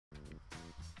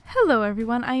Hello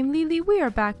everyone, I am Lily. We are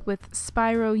back with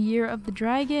Spyro Year of the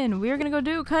Dragon. We are gonna go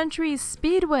do Country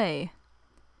Speedway.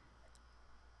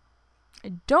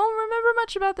 I don't remember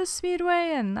much about this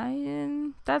speedway, and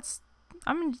I'm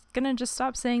gonna just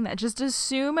stop saying that. Just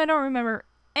assume I don't remember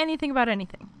anything about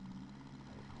anything.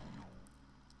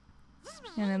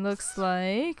 And it looks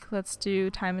like, let's do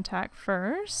time attack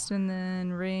first, and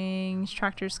then rings,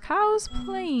 tractors, cows,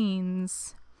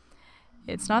 planes.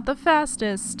 It's not the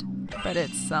fastest, but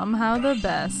it's somehow the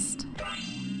best.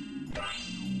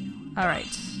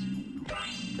 Alright.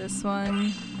 This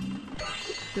one,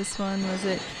 was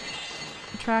it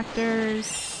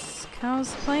tractors,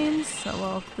 cows, planes? So,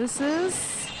 well, this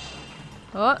is...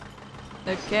 Oh,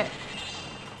 okay.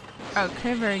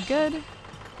 Okay, very good.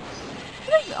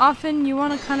 I think often you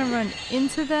want to kind of run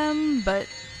into them, but...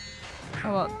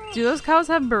 Oh well, do those cows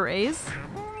have berets?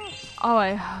 Oh,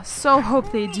 I so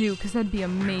hope they do, because that'd be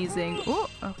amazing. Oh,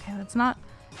 okay, let's not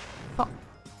fall.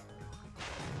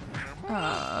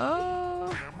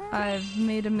 Oh, I've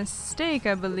made a mistake,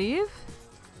 I believe.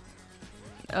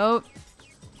 Oh,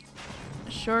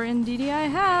 sure indeedy I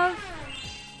have.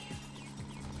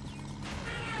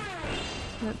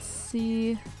 Let's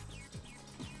see.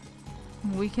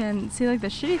 We can see, like, the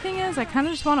shitty thing is, I kind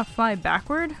of just want to fly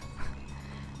backward,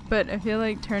 but I feel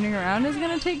like turning around is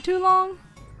going to take too long.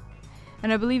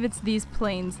 And I believe it's these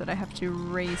planes that I have to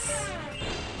race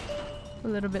a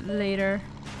little bit later.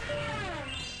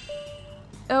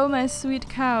 Oh, my sweet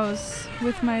cows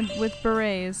with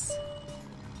berets.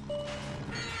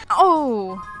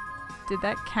 Oh! Did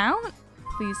that count?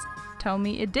 Please tell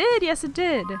me it did. Yes, it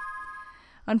did.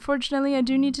 Unfortunately, I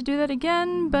do need to do that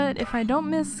again, but if I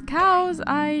don't miss cows,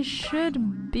 I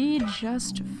should be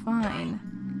just fine.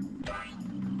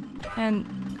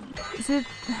 And the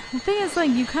thing is, like,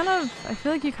 I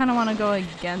feel like you kind of want to go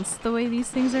against the way these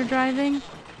things are driving,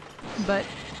 but,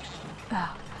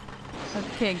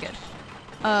 okay, good.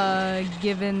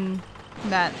 Given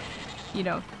that, you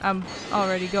know, I'm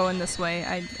already going this way,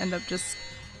 I end up just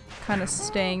kind of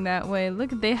staying that way. Look,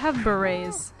 they have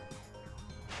berets.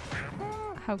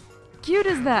 How cute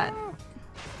is that?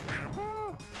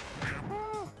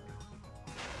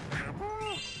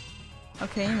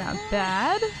 Okay, not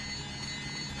bad.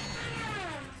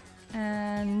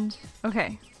 And,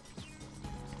 okay.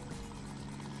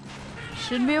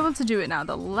 Should be able to do it now.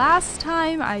 The last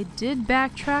time I did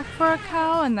backtrack for a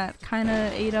cow, and that kind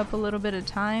of ate up a little bit of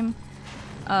time.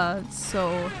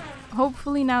 So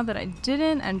hopefully now that I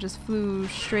didn't and just flew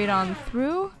straight on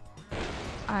through,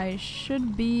 I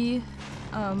should be,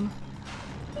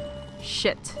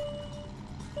 shit.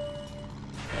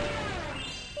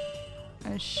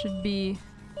 I should be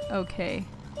okay.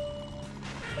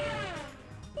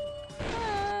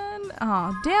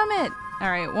 Oh, damn it!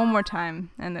 Alright, one more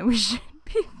time, and then we should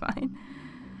be fine.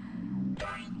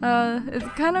 It's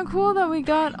kind of cool that we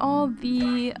got all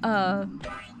the,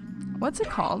 what's it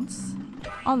called?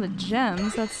 All the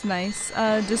gems, that's nice.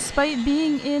 Despite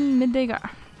being in midday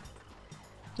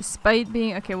Despite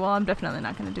being, okay, well, I'm definitely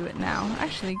not gonna do it now.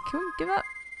 Actually, can we give up?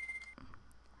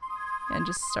 And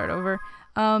just start over.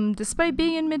 Despite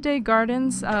being in Midday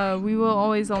Gardens, we will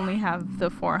always only have the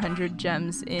 400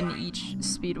 gems in each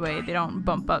speedway. They don't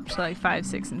bump up to like 500,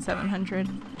 600, and 700.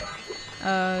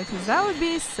 Because that would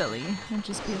be silly. It'd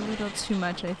just be a little too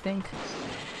much, I think.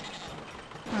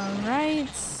 Alright.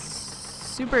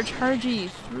 Superchargy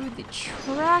through the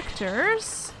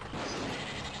tractors.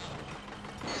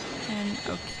 And,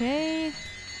 okay.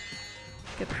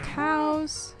 Get the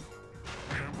cows.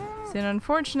 So, and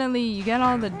unfortunately, you get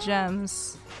all the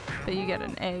gems, but you get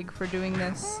an egg for doing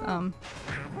this.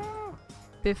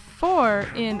 Before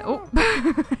in oh,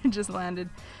 I just landed.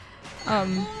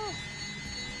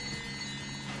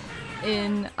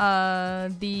 In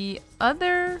the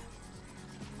other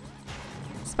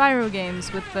Spyro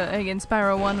games with the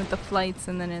Spyro 1 with the flights,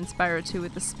 and then in Spyro 2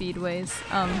 with the speedways,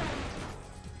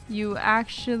 you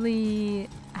actually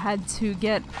had to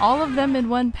get all of them in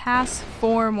one pass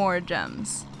for more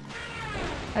gems.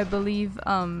 I believe,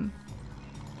 you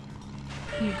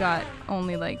got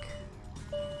only like,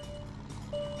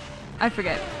 I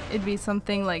forget, it'd be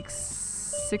something like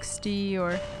 60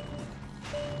 or,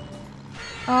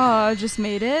 oh, I just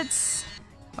made it.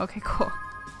 Okay, cool.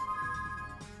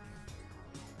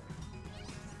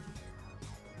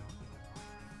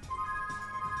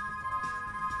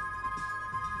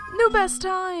 New best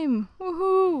time!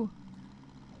 Woohoo!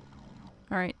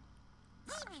 Alright.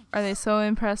 Are they so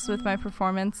impressed with my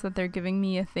performance that they're giving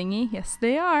me a thingy? Yes,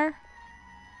 they are.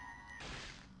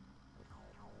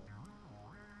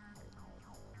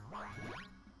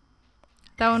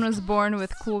 That one was born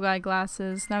with cool guy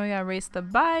glasses. Now we gotta race the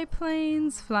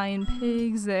biplanes, flying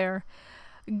pigs. They're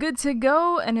good to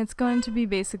go, and it's going to be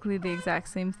basically the exact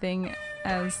same thing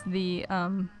as the,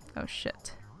 oh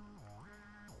shit.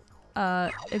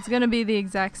 It's gonna be the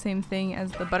exact same thing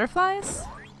as the butterflies?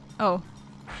 Oh.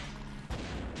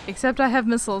 Except I have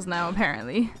missiles now,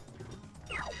 apparently.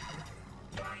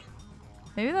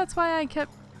 Maybe that's why I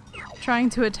kept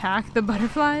trying to attack the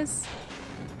butterflies.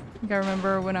 I think I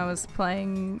remember when I was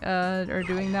playing, or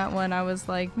doing that one, I was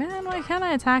like, man, why can't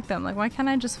I attack them? Like, why can't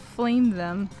I just flame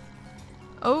them?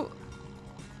 Oh.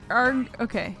 Arg.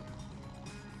 Okay.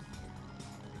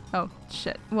 Oh,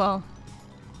 shit. Well.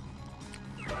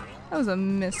 That was a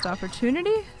missed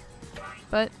opportunity.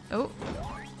 But, oh.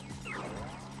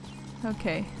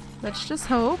 Okay. Let's just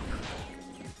hope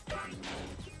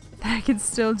that I can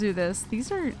still do this.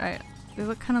 These are, they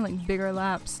look kind of like bigger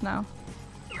laps now.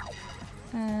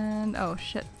 And, oh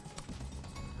shit.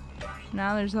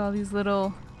 Now there's all these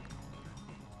little...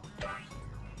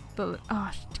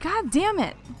 oh, god damn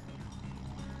it!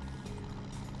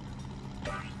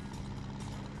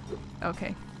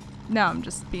 Okay. Now I'm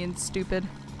just being stupid.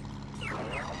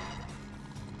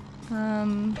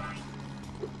 God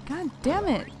damn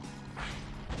it!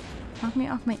 Knock me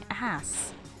off my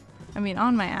ass. I mean,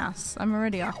 on my ass. I'm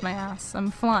already off my ass.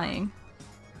 I'm flying.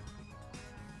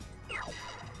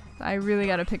 I really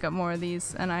gotta pick up more of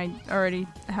these, and I already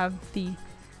have the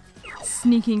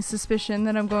sneaking suspicion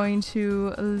that I'm going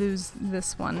to lose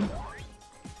this one.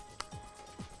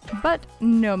 But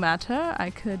no matter,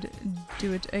 I could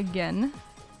do it again,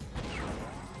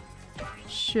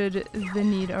 should the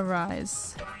need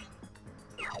arise.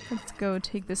 Let's go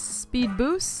take this speed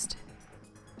boost.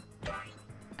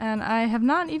 And I have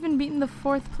not even beaten the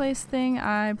 4th place thing.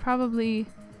 I probably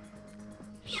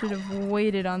should have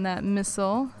waited on that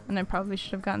missile, and I probably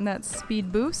should have gotten that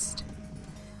speed boost.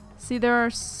 See, there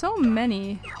are so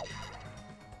many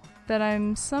that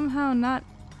I'm somehow not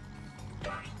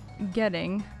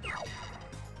getting.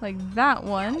 Like that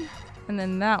one, and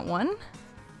then that one.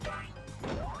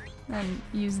 And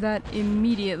use that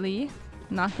immediately.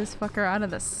 Knock this fucker out of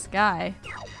the sky.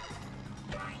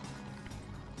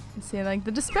 You see, like,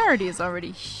 the disparity is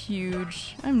already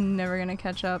huge. I'm never gonna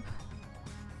catch up.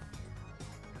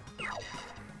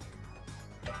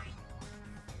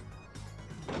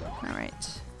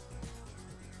 Alright.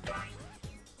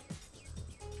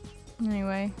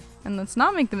 Anyway, and let's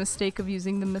not make the mistake of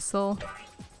using the missile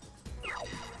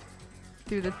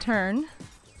through the turn.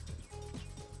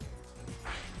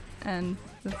 And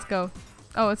let's go.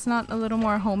 Oh, it's not a little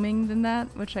more homing than that,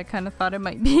 which I kind of thought it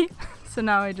might be. So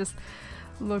now I just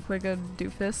look like a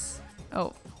doofus.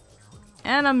 Oh.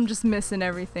 And I'm just missing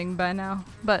everything by now.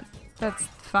 But that's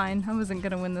fine. I wasn't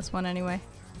gonna win this one anyway.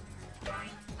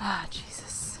 Ah,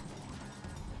 Jesus.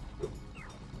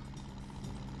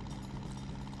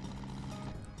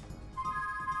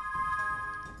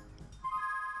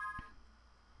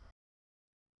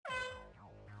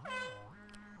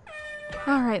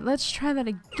 Alright, let's try that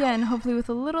again, hopefully with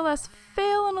a little less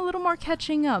fail and a little more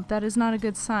catching up. That is not a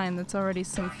good sign. That's already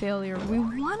some failure. We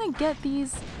want to get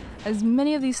these, as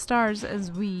many of these stars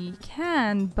as we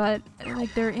can, but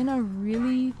like they're in a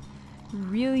really,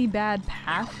 really bad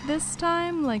path this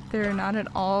time. Like they're not at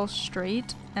all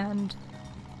straight and,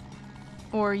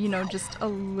 or you know, just a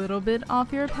little bit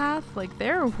off your path. Like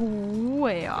they're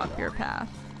way off your path.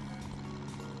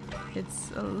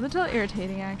 It's a little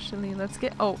irritating actually. Let's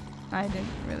get, oh. I didn't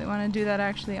really want to do that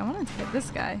actually. I wanted to get this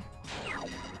guy.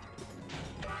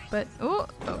 But, oh,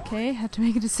 okay. Had to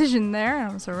make a decision there.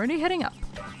 I was already heading up.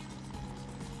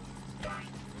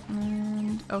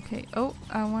 And, okay. Oh,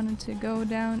 I wanted to go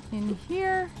down in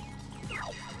here.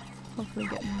 Hopefully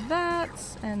get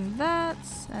that, and that.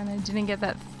 And I didn't get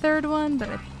that 3rd one, but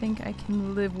I think I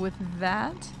can live with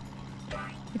that.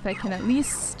 If I can at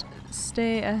least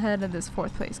stay ahead of this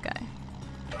 4th place guy.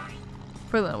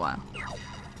 For a little while.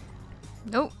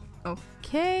 Nope.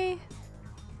 Okay.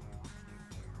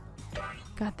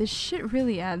 God, this shit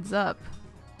really adds up.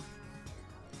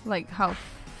 Like how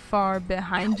far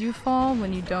behind you fall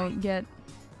when you don't get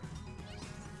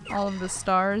all of the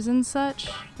stars and such.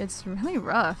 It's really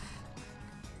rough.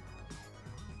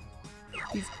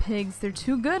 These pigs, they're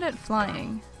too good at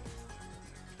flying.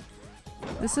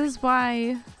 This is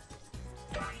why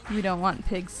we don't want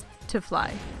pigs to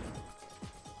fly.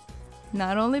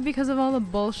 Not only because of all the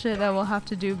bullshit that we'll have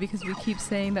to do because we keep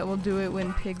saying that we'll do it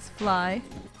when pigs fly.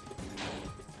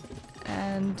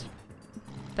 And...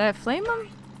 did I flame him?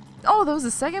 Oh, that was the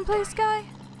 2nd place guy?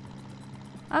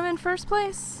 I'm in 1st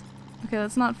place? Okay,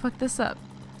 let's not fuck this up.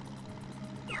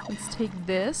 Let's take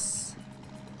this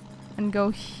and go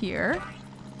here.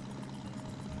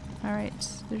 Alright,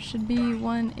 there should be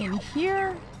one in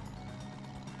here.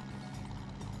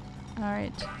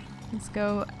 Alright, let's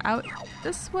go out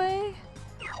this way.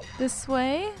 This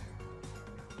way.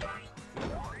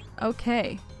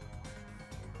 Okay.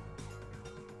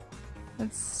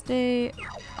 Let's stay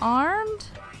armed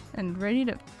and ready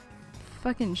to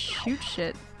fucking shoot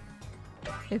shit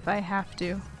if I have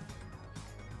to.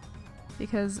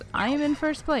 Because I am in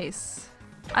first place.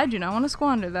 I do not want to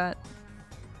squander that.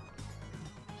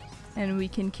 And we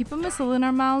can keep a missile in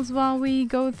our mouths while we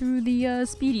go through the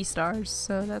speedy stars,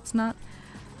 so that's not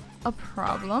a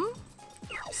problem.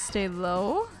 Stay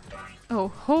low.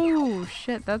 Oh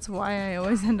shit, that's why I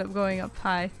always end up going up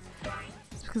high.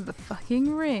 It's because of the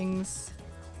fucking rings.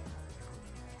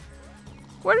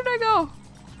 Where did I go?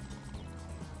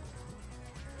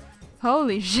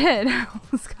 Holy shit, I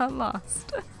almost got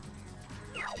lost.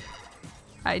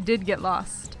 I did get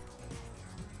lost.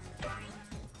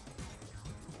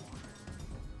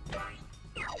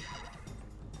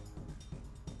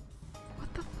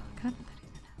 What the fuck? How did that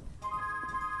even happen?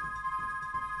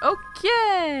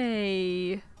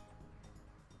 Okay!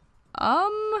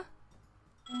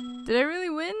 Did I really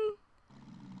win?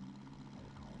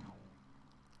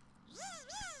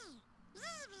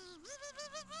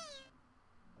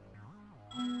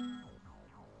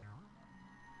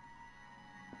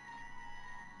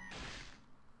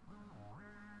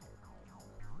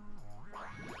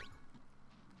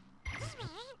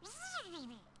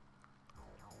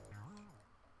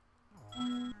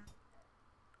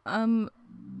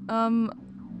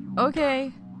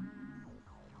 Okay.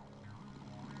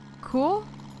 Cool.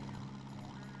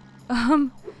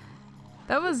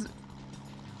 That was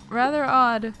rather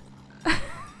odd.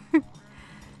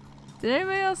 Did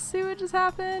anybody else see what just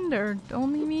happened, or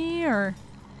only me, or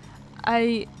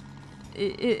I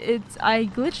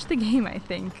glitched the game, I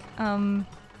think.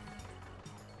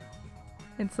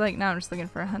 It's like now I'm just looking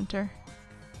for a hunter.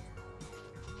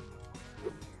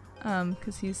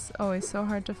 'Cause he's always so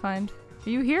hard to find. Are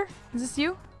you here? Is this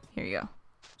you? Here you go.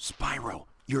 Spyro,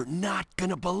 you're not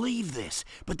gonna believe this,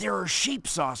 but there are sheep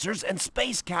saucers and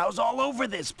space cows all over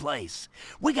this place.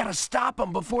 We gotta stop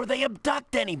them before they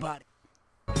abduct anybody.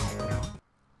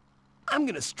 I'm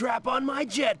gonna strap on my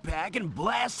jetpack and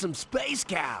blast some space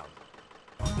cows.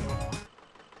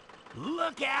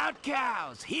 Look out,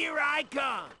 cows! Here I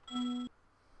come!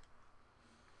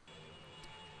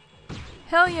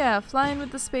 Hell yeah, flying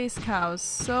with the space cows.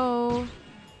 So,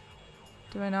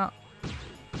 do I not?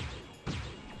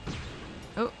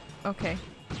 Oh, okay.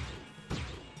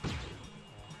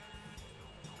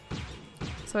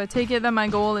 So I take it that my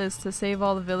goal is to save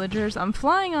all the villagers. I'm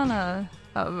flying on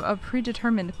a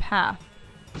predetermined path.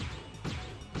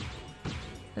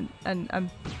 And I'm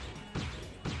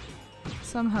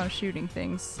somehow shooting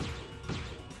things.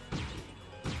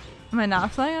 Am I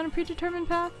not flying on a predetermined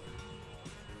path?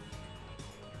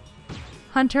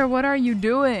 Hunter, what are you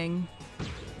doing?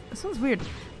 This one's weird.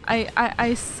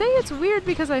 I say it's weird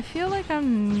because I feel like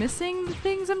I'm missing the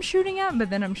things I'm shooting at, but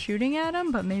then I'm shooting at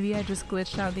them, but maybe I just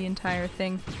glitched out the entire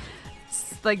thing.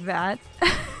 It's like that.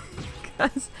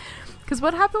 Because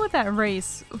what happened with that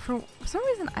race, for some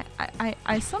reason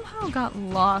I somehow got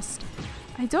lost.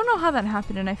 I don't know how that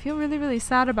happened, and I feel really, really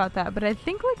sad about that, but I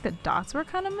think like the dots were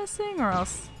kind of missing, or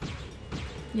else,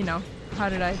 you know, how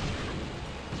did I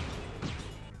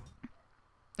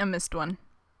missed one.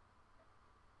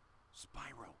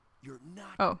 Spyro, you're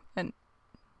not. Oh, and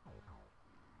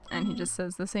he just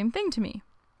says the same thing to me.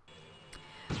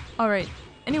 Alright,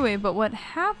 anyway, but what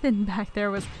happened back there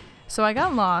was, so I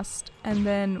got lost and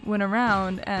then went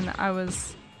around and I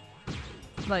was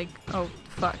like, oh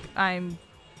fuck, I'm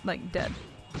like dead.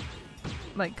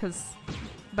 Like, cause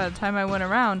by the time I went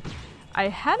around, I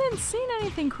hadn't seen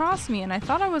anything cross me and I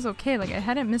thought I was okay, like I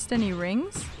hadn't missed any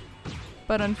rings.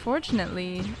 But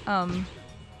unfortunately,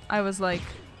 I was like,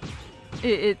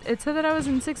 it said that I was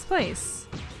in 6th place.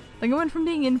 Like I went from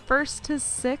being in 1st to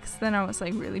 6th, then I was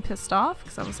like really pissed off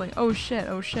because I was like, oh shit,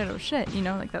 oh shit, oh shit, you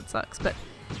know, like that sucks. But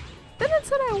then it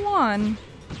said I won,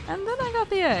 and then I got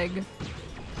the egg.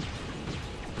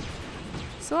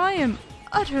 So I am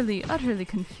utterly, utterly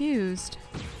confused.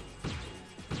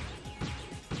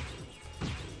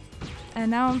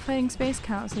 And now I'm fighting space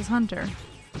cows as Hunter.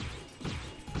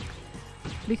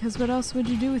 Because what else would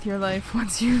you do with your life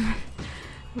once you've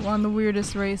won the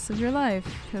weirdest race of your life?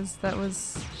 Because that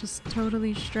was just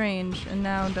totally strange. And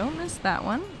now don't miss that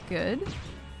one. Good.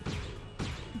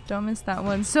 Don't miss that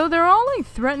one. So they're all like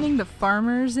threatening the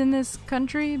farmers in this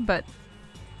country, but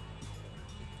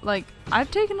like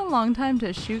I've taken a long time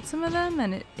to shoot some of them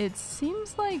and it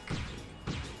seems like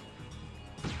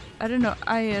I don't know.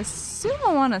 I assume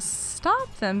I want to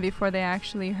stop them before they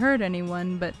actually hurt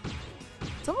anyone, but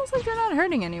it's almost like they're not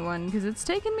hurting anyone because it's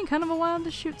taken me kind of a while to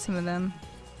shoot some of them.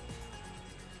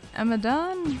 Am I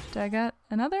done? Did I got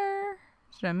another?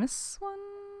 Did I miss one?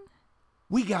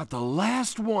 We got the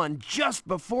last one just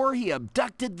before he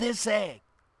abducted this egg.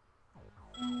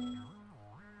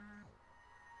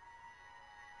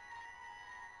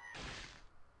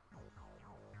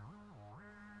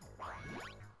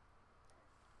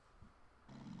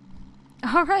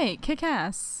 Alright, kick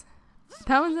ass.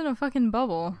 That one's in a fucking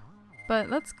bubble. But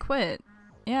let's quit.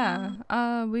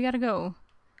 Yeah, we gotta go.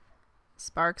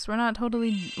 Sparks, we're not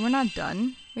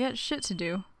done. We got shit to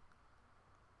do.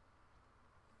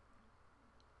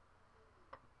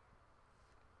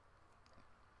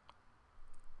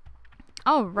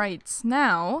 Alright,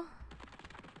 now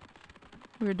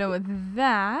we're done with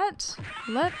that.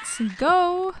 Let's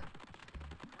go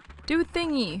do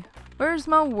thingy. Where's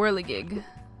my whirligig?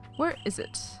 Where is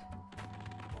it?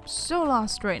 So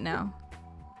lost right now.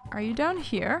 Are you down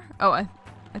here? Oh, I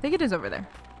think it is over there.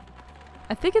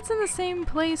 I think it's in the same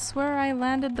place where I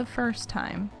landed the first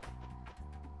time.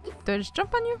 Did I just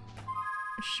jump on you?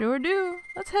 Sure do.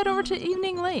 Let's head over to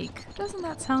Evening Lake. Doesn't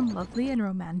that sound lovely and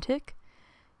romantic?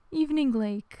 Evening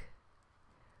Lake.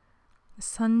 The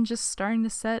sun just starting to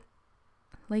set.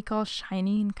 Lake all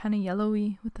shiny and kind of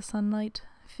yellowy with the sunlight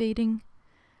fading.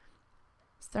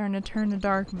 Starting to turn a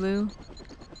dark blue.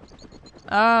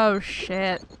 Oh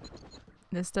shit.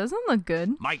 This doesn't look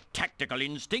good. My tactical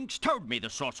instincts told me the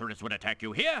sorceress would attack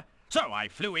you here, so I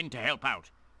flew in to help out.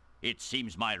 It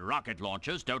seems my rocket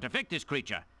launchers don't affect this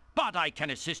creature, but I can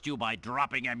assist you by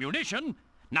dropping ammunition.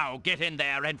 Now get in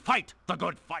there and fight the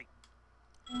good fight.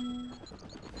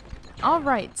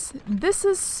 Alright, this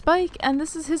is Spike and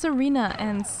this is his arena,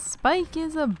 and Spike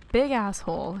is a big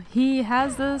asshole. He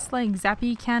has this like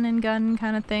zappy cannon gun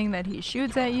kind of thing that he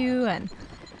shoots at you, and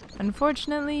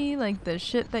unfortunately like the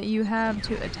shit that you have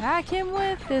to attack him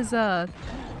with is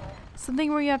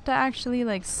something where you have to actually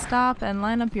like stop and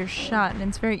line up your shot, and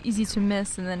it's very easy to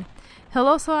miss, and then he'll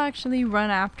also actually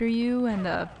run after you and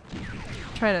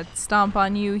try to stomp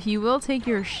on you. He will take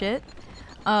your shit.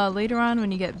 Later on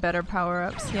when you get better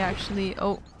power-ups, he actually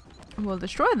will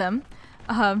destroy them.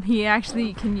 He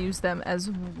actually can use them as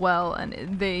well,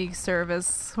 and they serve as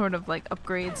sort of like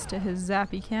upgrades to his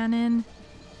zappy cannon.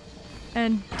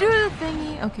 And do the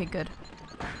thingy. Okay, good.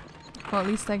 Well, at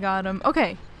least I got him.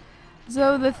 Okay,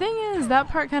 so the thing is, that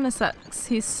part kind of sucks.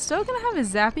 He's still gonna have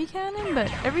his zappy cannon,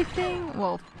 but everything,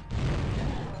 well,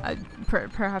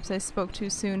 perhaps I spoke too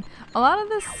soon. A lot of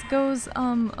this goes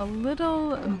a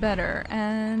little better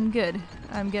and good.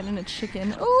 I'm getting a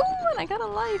chicken. Oh, and I got a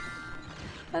life.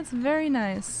 That's very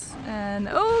nice. And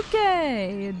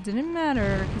okay, it didn't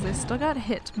matter because I still got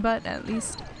hit, but at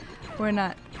least we're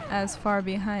not as far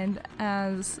behind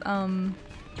as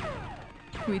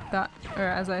we thought, or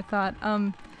as I thought.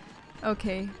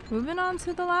 Okay, moving on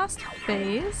to the last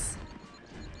phase.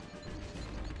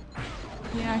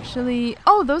 He actually...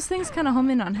 Oh, those things kind of home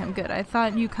in on him. Good. I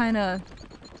thought you kind of...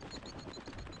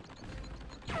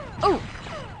 Oh!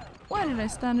 Why did I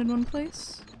stand in one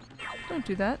place? Don't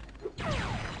do that.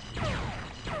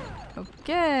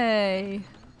 Okay.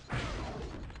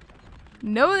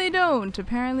 No, they don't.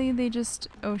 Apparently they just...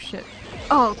 Oh, shit.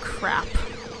 Oh, crap.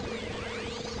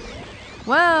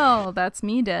 Well, that's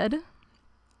me dead.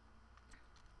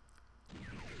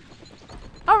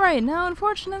 Alright, now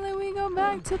unfortunately we go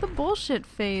back to the bullshit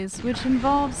phase, which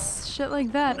involves shit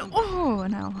like that. Oh,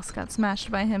 and I almost got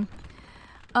smashed by him.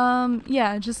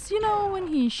 Yeah, just, you know, when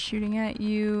he's shooting at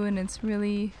you and it's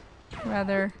really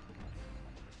rather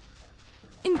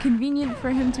inconvenient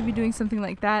for him to be doing something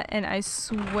like that, and I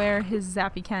swear his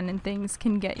zappy cannon things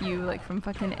can get you, like, from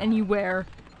fucking anywhere.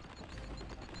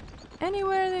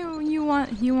 Anywhere that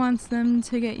he wants them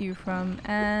to get you from,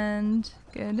 and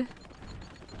good.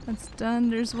 That's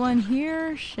done. There's one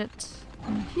here. Shit.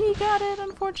 And he got it,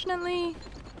 unfortunately.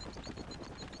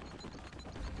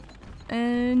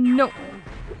 And no.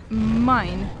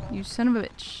 Mine, you son of a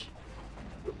bitch.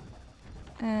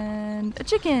 And a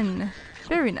chicken.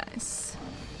 Very nice.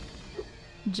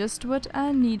 Just what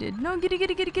I needed. No, get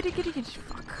it.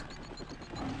 Fuck.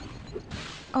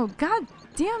 Oh, god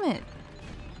damn it.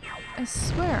 I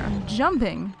swear, I'm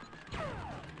jumping.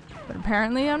 But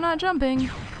apparently I'm not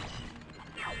jumping.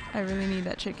 I really need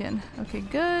that chicken. Okay,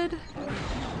 good.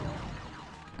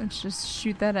 Let's just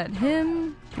shoot that at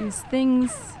him. These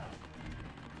things.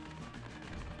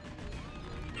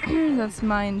 That's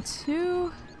mine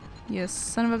too. You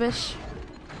son of a bitch.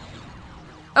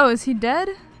 Oh, is he dead?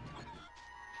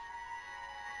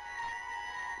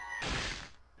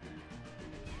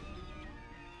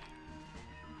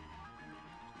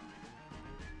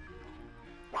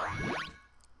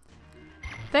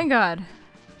 Thank God.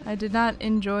 I did not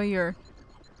enjoy your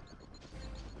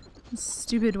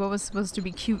stupid, what was supposed to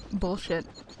be cute bullshit.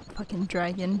 Fucking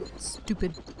dragon.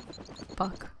 Stupid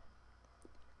fuck.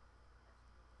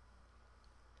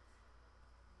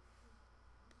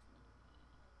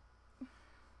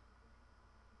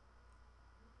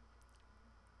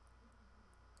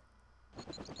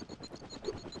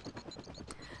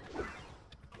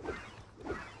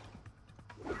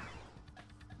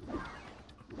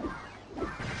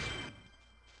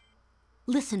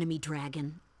 Listen to me,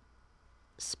 Dragon.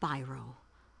 Spyro,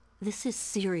 this is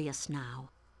serious now.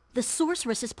 The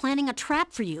sorceress is planning a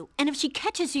trap for you, and if she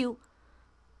catches you...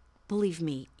 Believe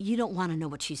me, you don't want to know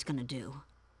what she's gonna do.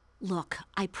 Look,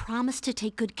 I promise to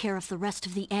take good care of the rest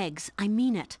of the eggs. I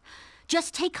mean it.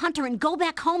 Just take Hunter and go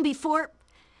back home before...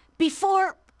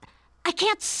 I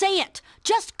can't say it!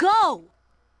 Just go!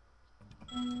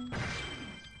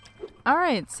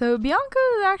 Alright, so Bianca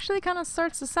actually kind of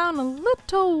starts to sound a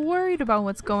little worried about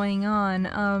what's going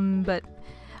on, but,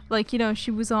 like, you know, she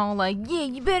was all like, yeah,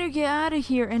 you better get out of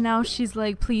here, and now she's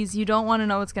like, please, you don't want to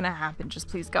know what's gonna happen, just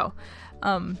please go.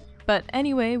 But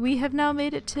anyway, we have now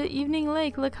made it to Evening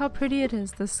Lake. Look how pretty it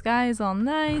is. The sky is all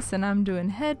nice, and I'm doing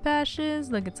head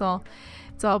bashes. Look, it's all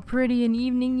pretty and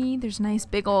evening-y. There's a nice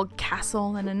big old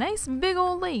castle and a nice big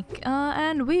old lake.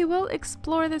 And we will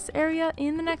explore this area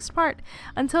in the next part.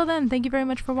 Until then, thank you very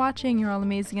much for watching. You're all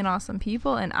amazing and awesome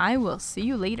people, and I will see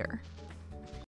you later.